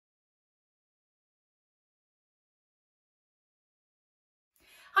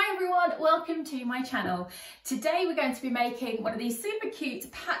Hi everyone, welcome to my channel. Today we're going to be making one of these super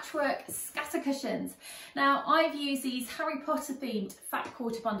cute patchwork scatter cushions. Now I've used these Harry Potter themed fat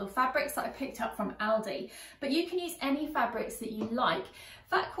quarter bundle fabrics that I picked up from Aldi, but you can use any fabrics that you like.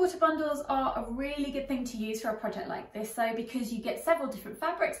 Fat quarter bundles are a really good thing to use for a project like this though, because you get several different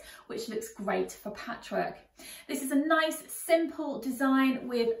fabrics, which looks great for patchwork. This is a nice simple design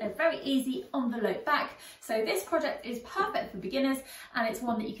with a very easy envelope back, so this project is perfect for beginners and it's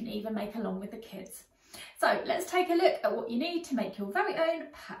one that you can even make along with the kids. So let's take a look at what you need to make your very own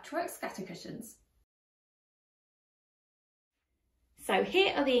patchwork scatter cushions. So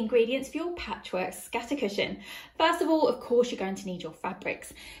here are the ingredients for your patchwork scatter cushion. First of all, of course, you're going to need your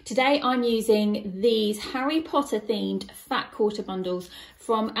fabrics. Today I'm using these Harry Potter themed fat quarter bundles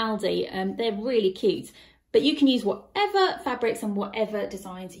from Aldi. They're really cute, but you can use whatever fabrics and whatever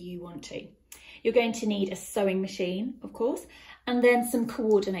designs you want to. You're going to need a sewing machine, of course, and then some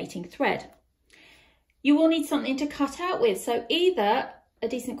coordinating thread. You will need something to cut out with, so either a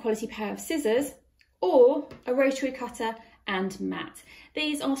decent quality pair of scissors or a rotary cutter and mat.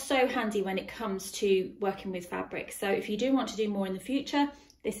 These are so handy when it comes to working with fabric, so if you do want to do more in the future,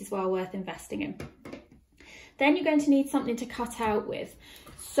 this is well worth investing in. Then you're going to need something to cut out with.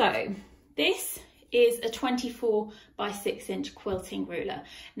 So this is a 24 by 6 inch quilting ruler.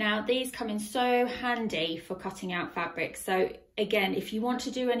 Now these come in so handy for cutting out fabric, so again, if you want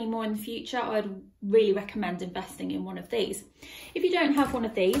to do any more in the future, I'd really recommend investing in one of these. If you don't have one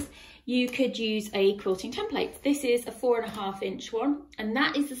of these, you could use a quilting template. This is a 4.5 inch one, and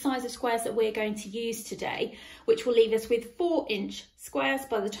that is the size of squares that we're going to use today, which will leave us with 4 inch squares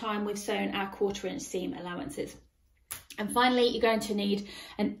by the time we've sewn our 1/4 inch seam allowances. And finally, you're going to need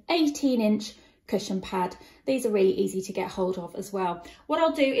an 18 inch cushion pad. These are really easy to get hold of as well. What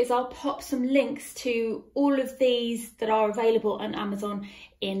I'll do is I'll pop some links to all of these that are available on Amazon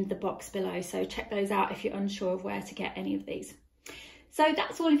in the box below, so check those out if you're unsure of where to get any of these. So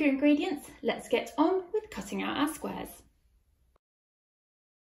that's all of your ingredients. Let's get on with cutting out our squares.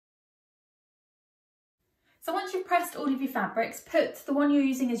 So once you've pressed all of your fabrics, put the one you're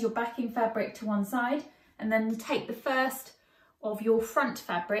using as your backing fabric to one side, and then take the first of your front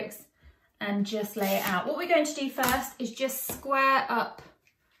fabrics and just lay it out. What we're going to do first is just square up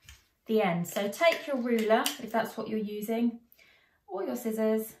the end. So take your ruler, if that's what you're using, or your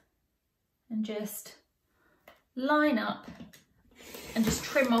scissors, and just line up and just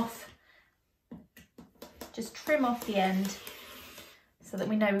trim off the end so that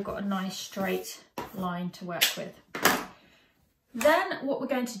we know we've got a nice straight line to work with. Then what we're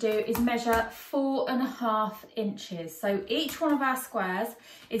going to do is measure 4.5 inches. So each one of our squares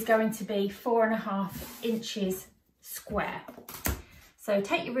is going to be 4.5 inches square. So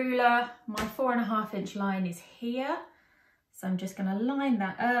take your ruler, my 4.5 inch line is here. So I'm just going to line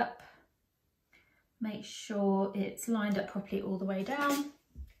that up. Make sure it's lined up properly all the way down,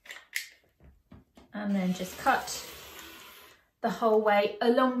 and then just cut the whole way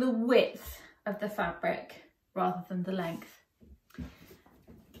along the width of the fabric rather than the length.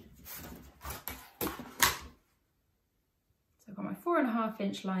 So I've got my 4.5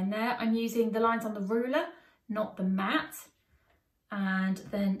 inch line there. I'm using the lines on the ruler, not the mat, and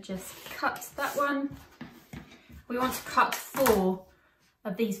then just cut that one. We want to cut 4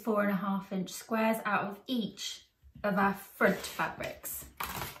 of these 4.5 inch squares out of each of our front fabrics.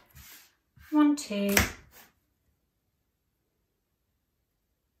 1, 2,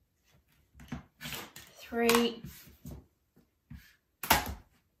 3,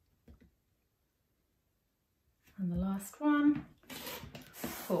 and the last one,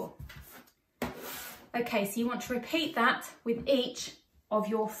 4. Okay, so you want to repeat that with each of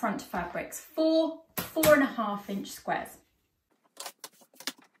your front fabrics, 4 4.5 inch squares.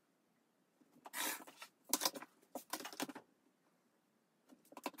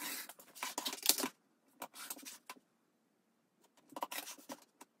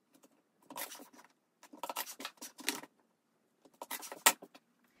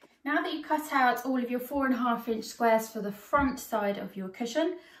 Now that you've cut out all of your 4.5 inch squares for the front side of your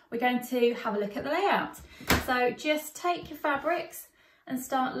cushion, we're going to have a look at the layout. So just take your fabrics and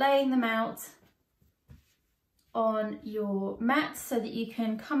start laying them out on your mat so that you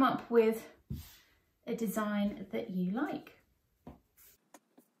can come up with a design that you like.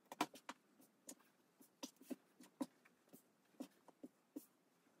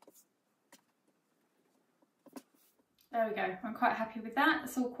 There we go, I'm quite happy with that.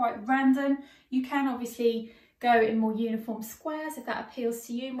 It's all quite random. You can obviously go in more uniform squares if that appeals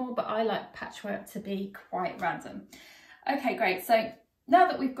to you more, but I like patchwork to be quite random. Okay, great. So now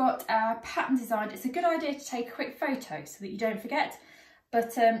that we've got our pattern designed, it's a good idea to take a quick photo so that you don't forget.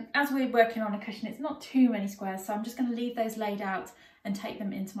 But as we're working on a cushion, it's not too many squares, so I'm just going to leave those laid out and take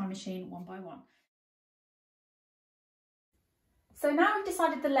them into my machine one by one. So now we've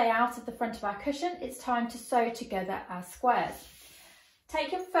decided the layout of the front of our cushion, it's time to sew together our squares.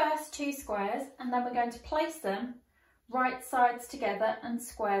 Take your first 2 squares and then we're going to place them right sides together and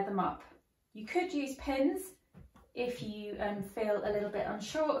square them up. You could use pins if you feel a little bit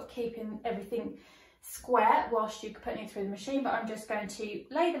unsure of keeping everything square whilst you're putting it through the machine, but I'm just going to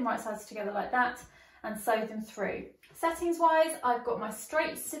lay them right sides together like that and sew them through. Settings wise, I've got my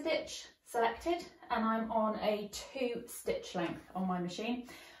straight stitch selected and I'm on a 2 stitch length on my machine.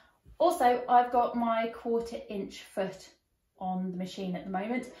 Also, I've got my 1/4 inch foot on the machine at the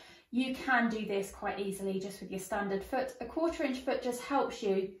moment. You can do this quite easily just with your standard foot. A 1/4 inch foot just helps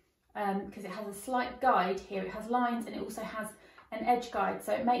you because it has a slight guide here. It has lines and it also has an edge guide,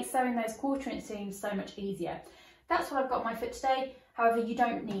 so it makes sewing those 1/4 inch seams so much easier. That's what I've got on my foot today. However, you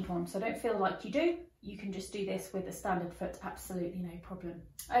don't need one, so don't feel like you do. You can just do this with a standard foot, absolutely no problem.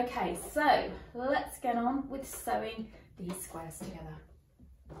 Okay, so let's get on with sewing these squares together.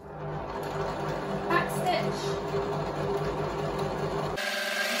 Back stitch.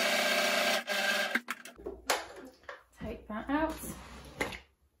 Take that out.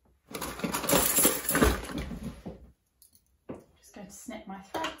 Just going to snip my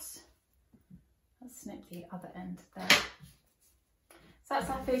threads. Let's snip the other end there. So that's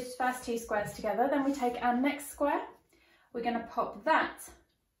our first 2 squares together. Then we take our next square. We're going to pop that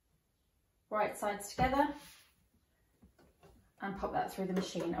right sides together and pop that through the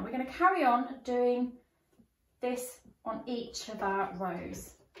machine. And we're going to carry on doing this on each of our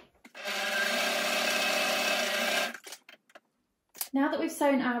rows. Now that we've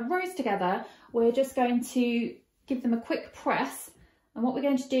sewn our rows together, we're just going to give them a quick press. And what we're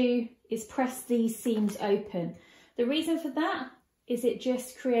going to do is press these seams open. The reason for that is it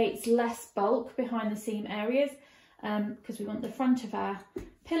just creates less bulk behind the seam areas because we want the front of our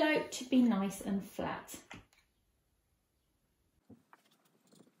pillow to be nice and flat.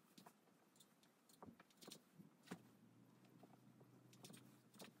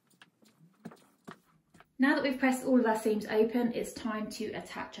 Now that we've pressed all of our seams open, it's time to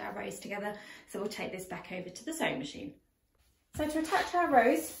attach our rows together. So we'll take this back over to the sewing machine. So to attach our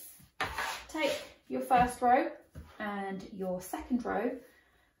rows, take your first row and your second row,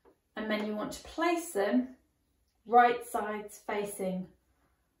 and then you want to place them right sides facing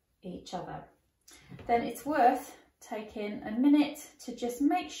each other. Then it's worth taking a minute to just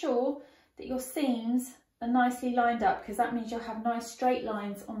make sure that your seams are nicely lined up, because that means you'll have nice straight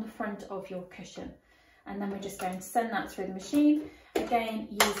lines on the front of your cushion. And then we're just going to send that through the machine, again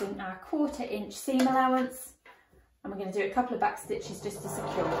using our 1/4 inch seam allowance, and we're going to do a couple of back stitches just to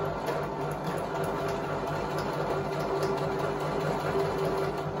secure it.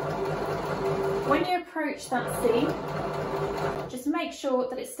 When you approach that seam, just make sure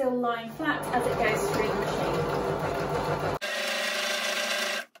that it's still lying flat as it goes through the machine.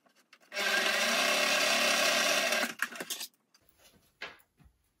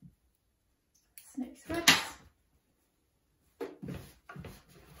 Snip threads.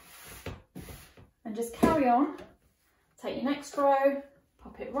 And just carry on. Take your next row,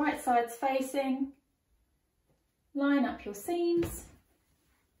 pop it right sides facing, line up your seams,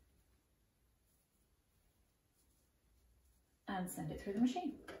 and send it through the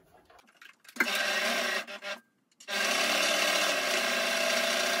machine.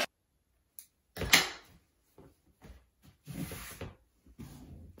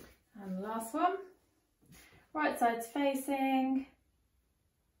 And the last one, right sides facing,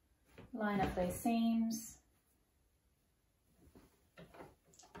 line up those seams,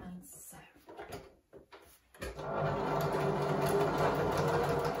 and sew.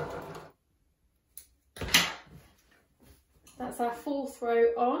 That's our 4th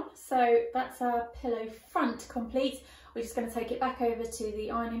row on, so that's our pillow front complete. We're just going to take it back over to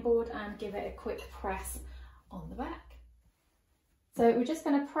the ironing board and give it a quick press on the back. So we're just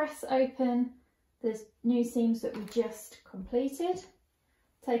going to press open the new seams that we just completed,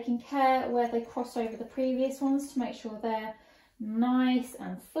 taking care where they cross over the previous ones to make sure they're nice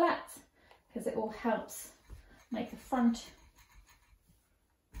and flat, because it all helps make the front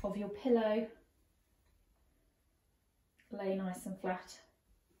of your pillow lay nice and flat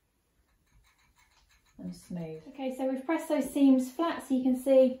and smooth. Okay, so we've pressed those seams flat, so you can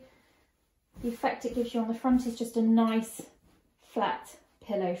see the effect it gives you on the front is just a nice flat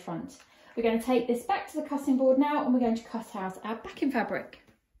pillow front. We're going to take this back to the cutting board now, and we're going to cut out our backing fabric.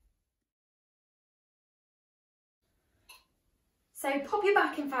 So pop your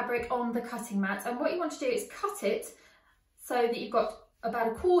backing fabric on the cutting mat, and what you want to do is cut it so that you've got about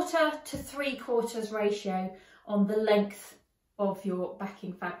a 1/4 to 3/4 ratio on the length of your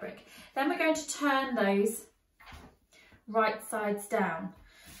backing fabric. Then we're going to turn those right sides down.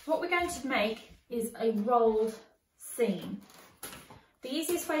 What we're going to make is a rolled seam. The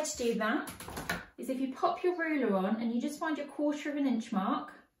easiest way to do that is if you pop your ruler on and you just find your 1/4 inch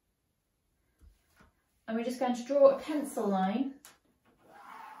mark, and we're just going to draw a pencil line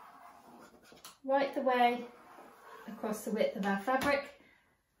right the way across the width of our fabric,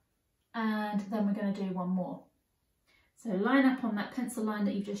 and then we're going to do one more. So line up on that pencil line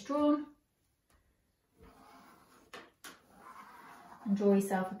that you've just drawn and draw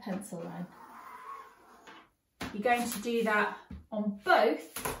yourself a pencil line. You're going to do that on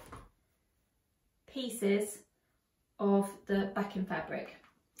both pieces of the backing fabric.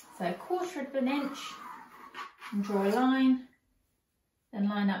 So 1/4 inch and draw a line, then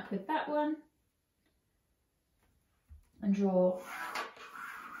line up with that one and draw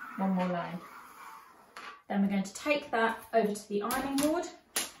one more line. Then we're going to take that over to the ironing board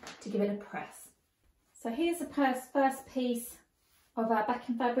to give it a press. So here's the first piece of our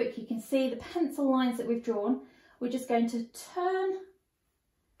backing fabric. You can see the pencil lines that we've drawn. We're just going to turn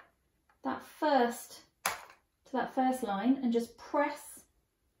that first to that first line and just press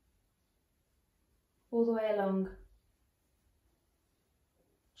all the way along,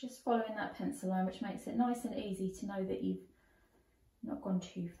 just following that pencil line, which makes it nice and easy to know that you've not gone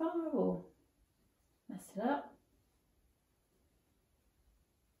too far or messed it up.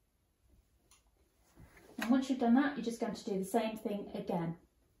 And once you've done that, you're just going to do the same thing again.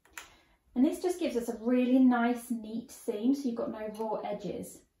 And this just gives us a really nice, neat seam, so you've got no raw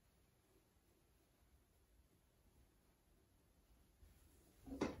edges.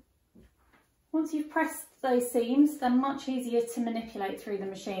 Once you've pressed those seams, they're much easier to manipulate through the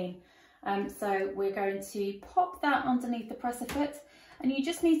machine. So we're going to pop that underneath the presser foot, and you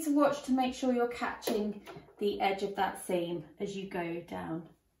just need to watch to make sure you're catching the edge of that seam as you go down.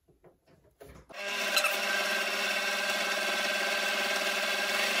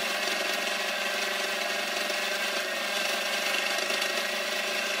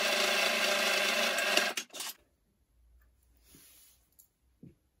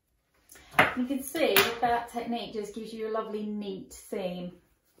 You can see that technique just gives you a lovely neat seam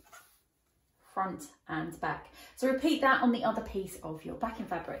front and back. So repeat that on the other piece of your backing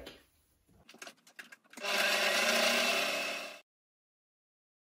fabric.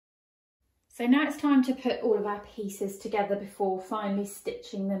 So now it's time to put all of our pieces together before finally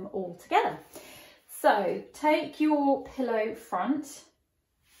stitching them all together. So take your pillow front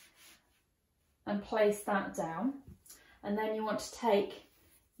and place that down, and then you want to take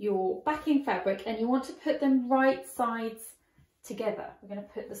your backing fabric and you want to put them right sides together. We're going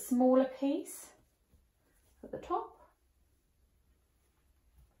to put the smaller piece at the top.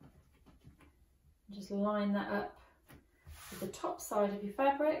 Just line that up with the top side of your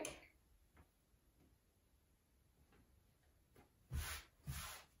fabric.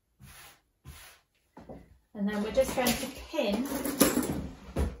 And then we're just going to pin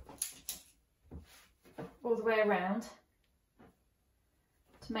all the way around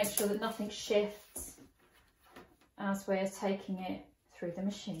to make sure that nothing shifts as we're taking it through the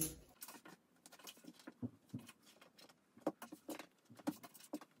machine.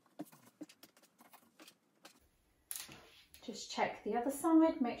 Just check the other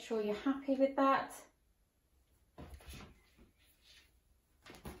side, make sure you're happy with that.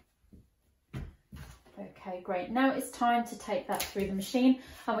 Okay, great. Now it's time to take that through the machine,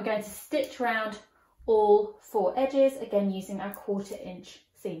 and we're going to stitch around all 4 edges, again using our 1/4 inch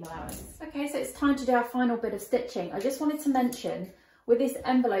seam allowance. Okay, so it's time to do our final bit of stitching. I just wanted to mention, with this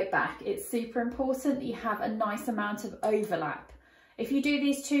envelope back, it's super important that you have a nice amount of overlap. If you do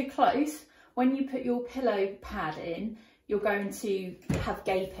these too close, when you put your pillow pad in, you're going to have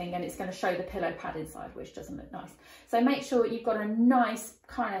gaping and it's going to show the pillow pad inside, which doesn't look nice. So make sure you've got a nice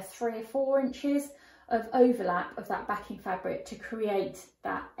kind of 3 or 4 inches of overlap of that backing fabric to create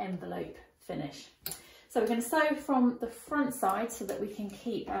that envelope finish. So we're going to sew from the front side so that we can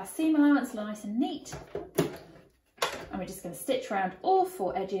keep our seam allowance nice and neat. And we're just going to stitch around all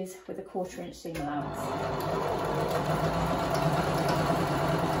 4 edges with a 1/4 inch seam allowance.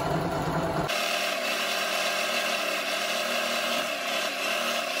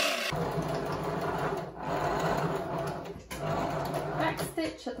 Back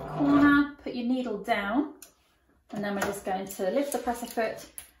stitch at the corner, put your needle down, and then we're just going to lift the presser foot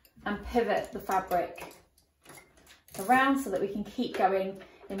and pivot the fabric around so that we can keep going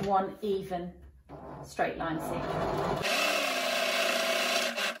in one even straight line seam.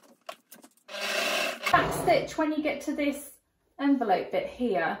 Back stitch when you get to this envelope bit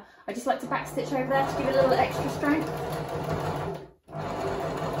here, I just like to back stitch over there to give it a little extra strength.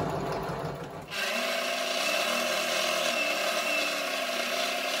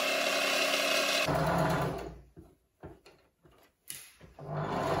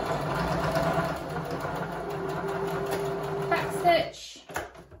 Back stitch,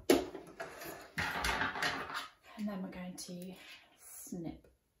 and then we're going to snip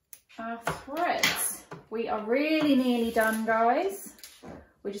our threads. We are really nearly done, guys.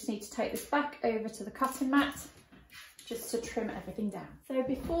 We just need to take this back over to the cutting mat just to trim everything down. So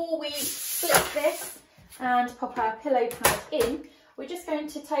before we flip this and pop our pillow pad in, we're just going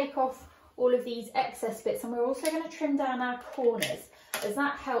to take off all of these excess bits, and we're also going to trim down our corners, as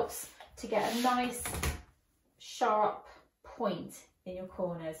that helps to get a nice sharp point in your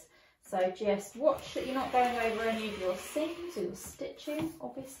corners. So just watch that you're not going over any of your seams or your stitching,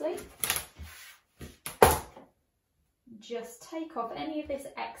 obviously. Just take off any of this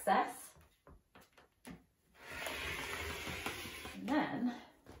excess, and then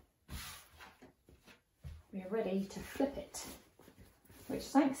we're ready to flip it, which,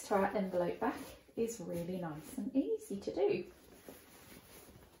 thanks to our envelope back, is really nice and easy to do.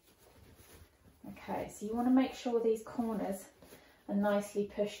 Okay, so you want to make sure these corners are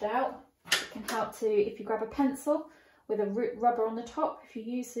nicely pushed out. It can help to, if you grab a pencil with a rubber on the top, if you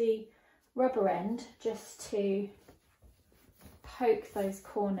use the rubber end just to poke those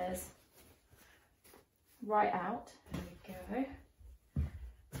corners right out. There we go.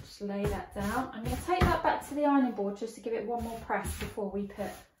 Just lay that down. I'm going to take that back to the ironing board just to give it one more press before we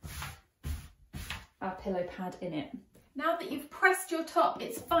put our pillow pad in it. Now that you've pressed your top,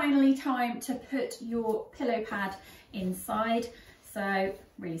 it's finally time to put your pillow pad inside. So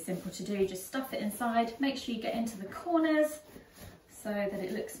really simple to do, just stuff it inside. Make sure you get into the corners so that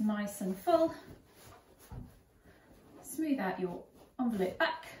it looks nice and full. Smooth out your envelope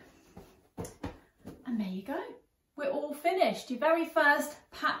back, and there you go. We're all finished. Your very first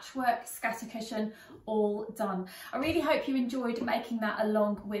patchwork scatter cushion all done. I really hope you enjoyed making that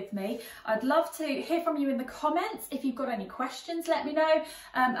along with me. I'd love to hear from you in the comments. If you've got any questions, let me know,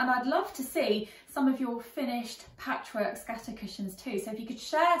 and I'd love to see some of your finished patchwork scatter cushions too. So if you could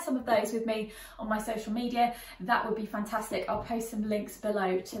share some of those with me on my social media, that would be fantastic. I'll post some links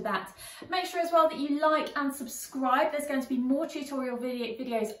below to that. Make sure as well that you like and subscribe. There's going to be more tutorial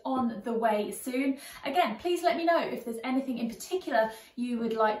videos on the way soon. Again, please let me know if there's anything in particular you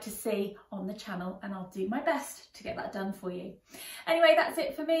would like to see on the channel, and I'll do my best to get that done for you. Anyway, that's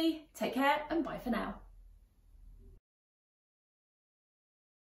it for me. Take care and bye for now.